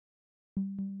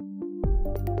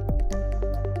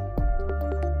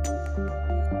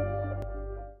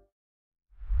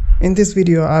In this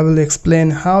video, I will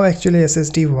explain how actually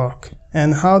SSD work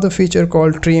and how the feature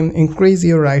called trim increase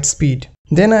your write speed.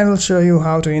 Then I will show you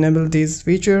how to enable this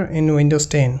feature in Windows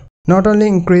 10. Not only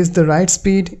increase the write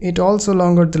speed, it also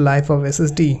longer the life of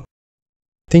SSD.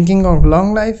 Thinking of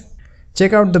long life?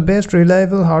 Check out the best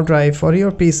reliable hard drive for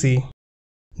your PC.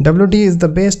 WD is the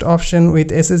best option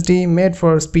with SSD made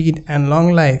for speed and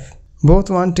long life. Both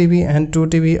 1 TB and 2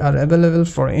 TB are available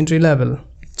for entry level.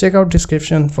 Check out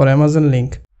description for Amazon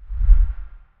link.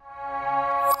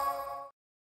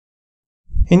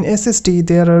 In SSD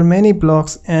there are many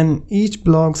blocks and each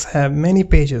blocks have many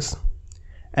pages.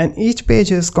 And each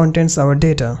pages contains our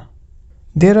data.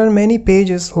 There are many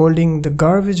pages holding the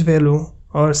garbage value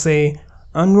or say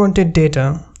unwanted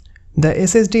data. The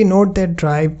SSD note that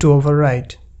drive to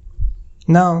overwrite.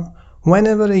 Now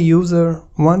whenever a user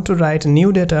want to write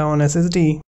new data on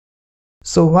SSD,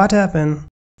 so what happen?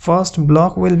 First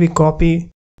block will be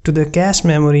copied to the cache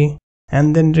memory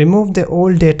and then remove the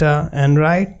old data and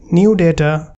write new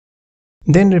data,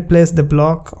 then replace the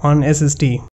block on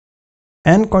SSD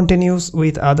and continues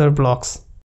with other blocks.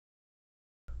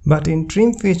 But in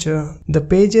trim feature, the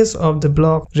pages of the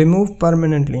block remove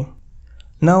permanently.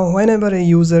 Now whenever a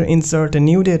user insert a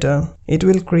new data, it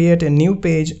will create a new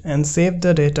page and save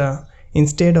the data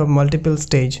instead of multiple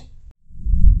stage.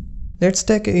 Let's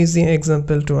take an easy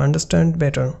example to understand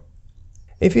better.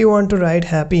 If you want to write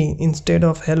happy instead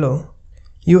of hello,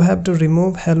 you have to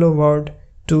remove hello word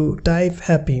to type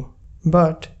happy.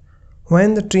 But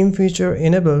when the trim feature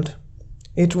enabled,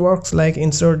 it works like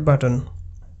insert button.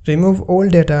 Remove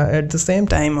old data at the same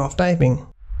time of typing.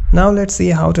 Now let's see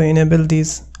how to enable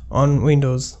this on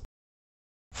Windows.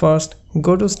 First,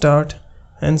 go to Start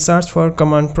and search for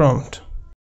command prompt.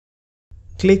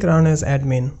 Click Run as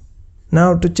admin.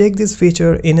 Now to check this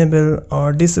feature enable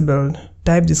or disabled,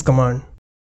 type this command.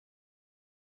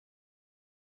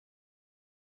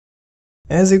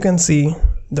 As you can see,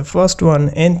 the first one,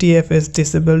 NTFS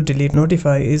disable delete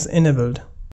notify, is enabled.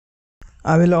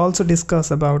 I will also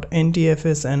discuss about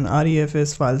NTFS and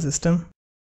REFS file system.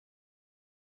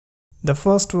 The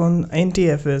first one,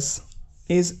 NTFS,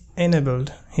 is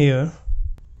enabled here.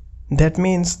 That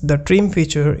means the trim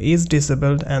feature is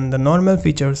disabled and the normal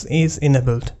features is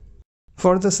enabled.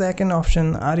 For the second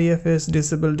option, REFS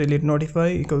disable delete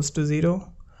notify equals to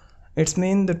 0. It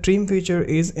means the trim feature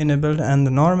is enabled and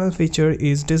the normal feature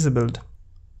is disabled.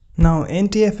 Now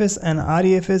NTFS and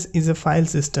REFS is a file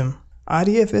system.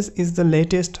 REFS is the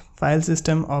latest file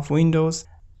system of Windows,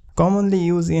 commonly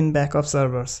used in backup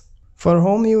servers. For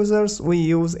home users, we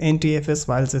use NTFS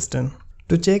file system.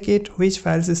 To check it which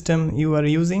file system you are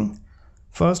using,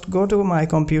 first go to My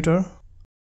Computer,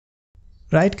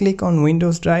 right click on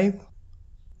Windows Drive,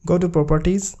 go to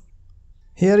Properties.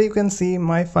 Here you can see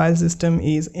my file system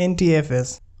is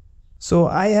NTFS. So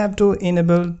I have to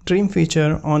enable trim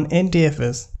feature on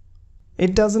NTFS.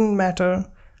 It doesn't matter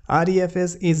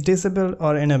REFS is disabled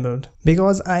or enabled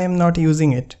because I am not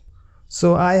using it.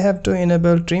 So I have to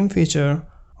enable trim feature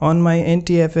on my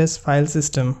NTFS file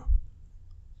system.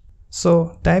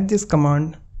 So type this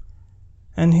command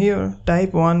and here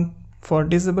type 1 for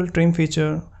disable trim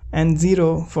feature and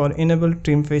 0 for enable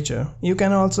trim feature. You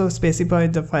can also specify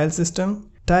the file system.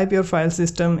 Type your file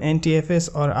system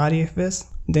NTFS or REFS,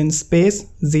 then space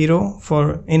 0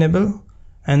 for enable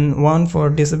and 1 for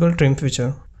disable trim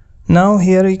feature. Now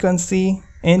here you can see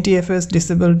NTFS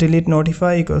disable delete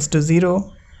notify equals to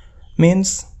 0,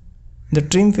 means the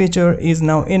trim feature is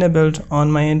now enabled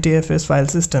on my NTFS file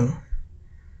system.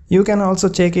 You can also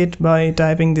check it by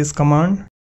typing this command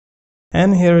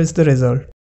and here is the result.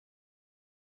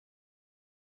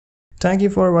 Thank you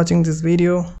for watching this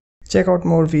video. Check out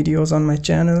more videos on my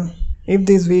channel. If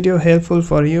this video helpful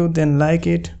for you, then like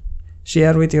it,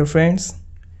 share with your friends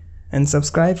and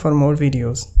subscribe for more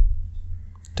videos.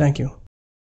 Thank you.